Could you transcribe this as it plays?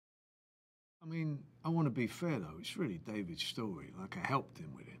mean, I want to be fair, though. It's really David's story. Like, I helped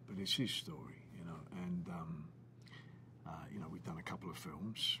him with it, but it's his story, you know. And, you know, we've done a couple of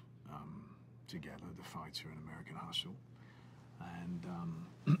films together, The Fighter and American Hustle. And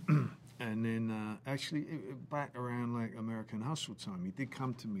and then, actually, back around, like, American Hustle time, he did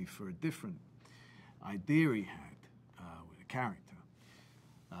come to me for a different idea he had with a character.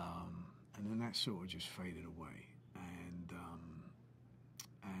 And then that sort of just faded away.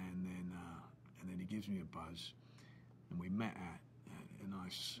 And then he gives me a buzz, and we met at a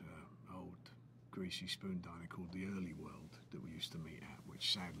nice old greasy spoon diner called the Early World that we used to meet at,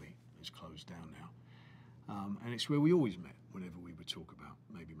 which sadly is closed down now. And it's where we always met whenever we would talk about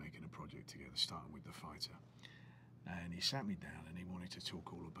maybe making a project together, starting with The Fighter. And he sat me down and he wanted to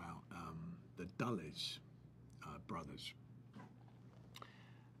talk all about the Dulles brothers.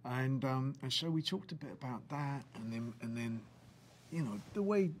 And so we talked a bit about that, and then, you know, the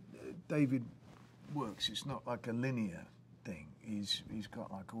way David works, it's not like a linear thing. He's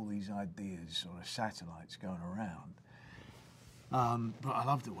got like all these ideas, sort of satellites going around. But I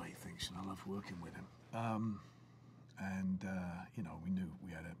love the way he thinks, and I love working with him. You know, we knew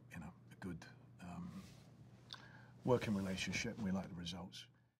we had a good working relationship, and we liked the results.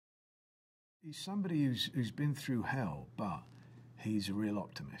 He's somebody who's been through hell, but he's a real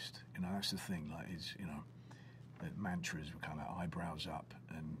optimist. You know, that's the thing. Like, his, you know, mantras were kind of eyebrows up,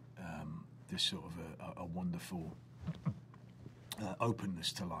 and this sort of a wonderful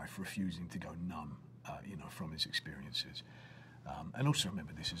openness to life, refusing to go numb, you know, from his experiences. And also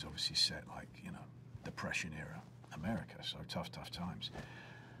remember, this is obviously set like, you know, Depression era America, so tough times.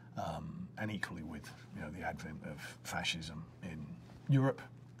 And equally with, you know, the advent of fascism in Europe,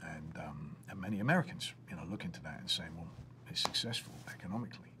 and many Americans, you know, look into that and saying, well, it's successful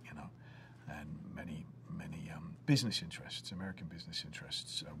economically, you know, and many business interests, American business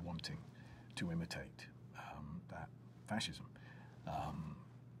interests, wanting to imitate that fascism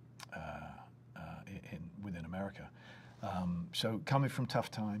within America. So coming from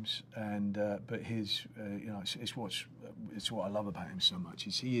tough times, and but his, you know, it's what I love about him so much.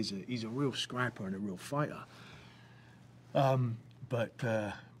 Is he's a real scrapper and a real fighter,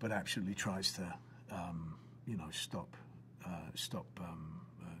 but absolutely tries to, you know, stop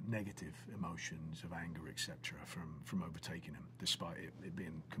negative emotions of anger, etc., from overtaking him, despite it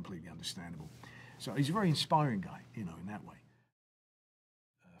being completely understandable. So he's a very inspiring guy, you know, in that way.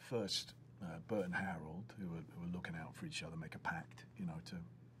 First, Bert and Harold, who are looking out for each other, make a pact, you know, to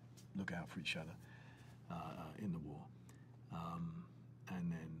look out for each other in the war,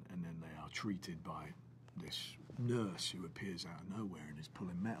 and then they are treated by this nurse who appears out of nowhere and is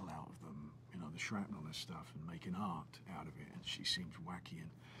pulling metal out of them, you know, the shrapnel and stuff, and making art out of it, and she seems wacky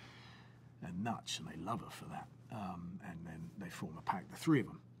and nuts, and they love her for that. And then they form a pact, the three of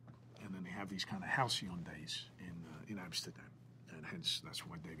them, and then they have these kind of halcyon days in Amsterdam, and hence that's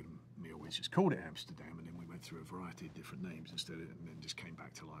why David and me always just called it Amsterdam, and then we went through a variety of different names instead of, and then just came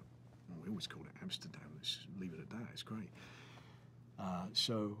back to like, well, we always called it Amsterdam, let's leave it at that, it's great.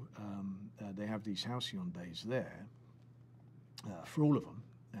 So they have these halcyon days there for all of them,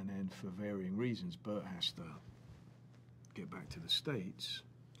 and then for varying reasons, Bert has to get back to the States,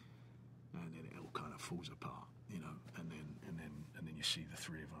 and then it all kind of falls apart, you know, and then you see the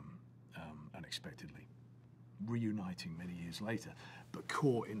three of them unexpectedly reuniting many years later, but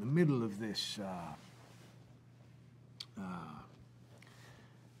caught in the middle of this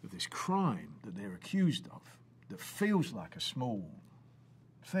crime that they're accused of, that feels like a small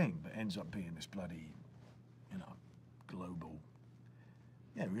thing, but ends up being this bloody, you know, global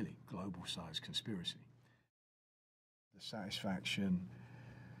sized conspiracy. The satisfaction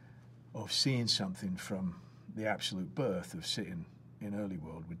of seeing something from the absolute birth of sitting in Early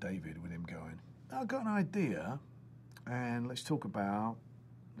World with David, with him going, I've got an idea, and let's talk about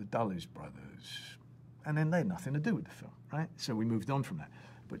the Dulles brothers. And then they had nothing to do with the film, right? So we moved on from that.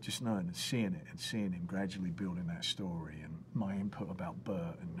 But just knowing and seeing it, and seeing him gradually building that story, and my input about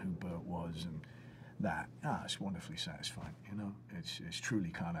Bert and who Bert was, and that, it's wonderfully satisfying, you know? It's truly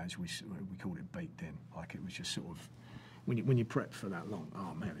kind of, as we called it, baked in. Like, it was just sort of, when you prep for that long,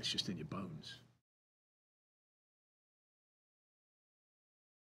 oh man, it's just in your bones.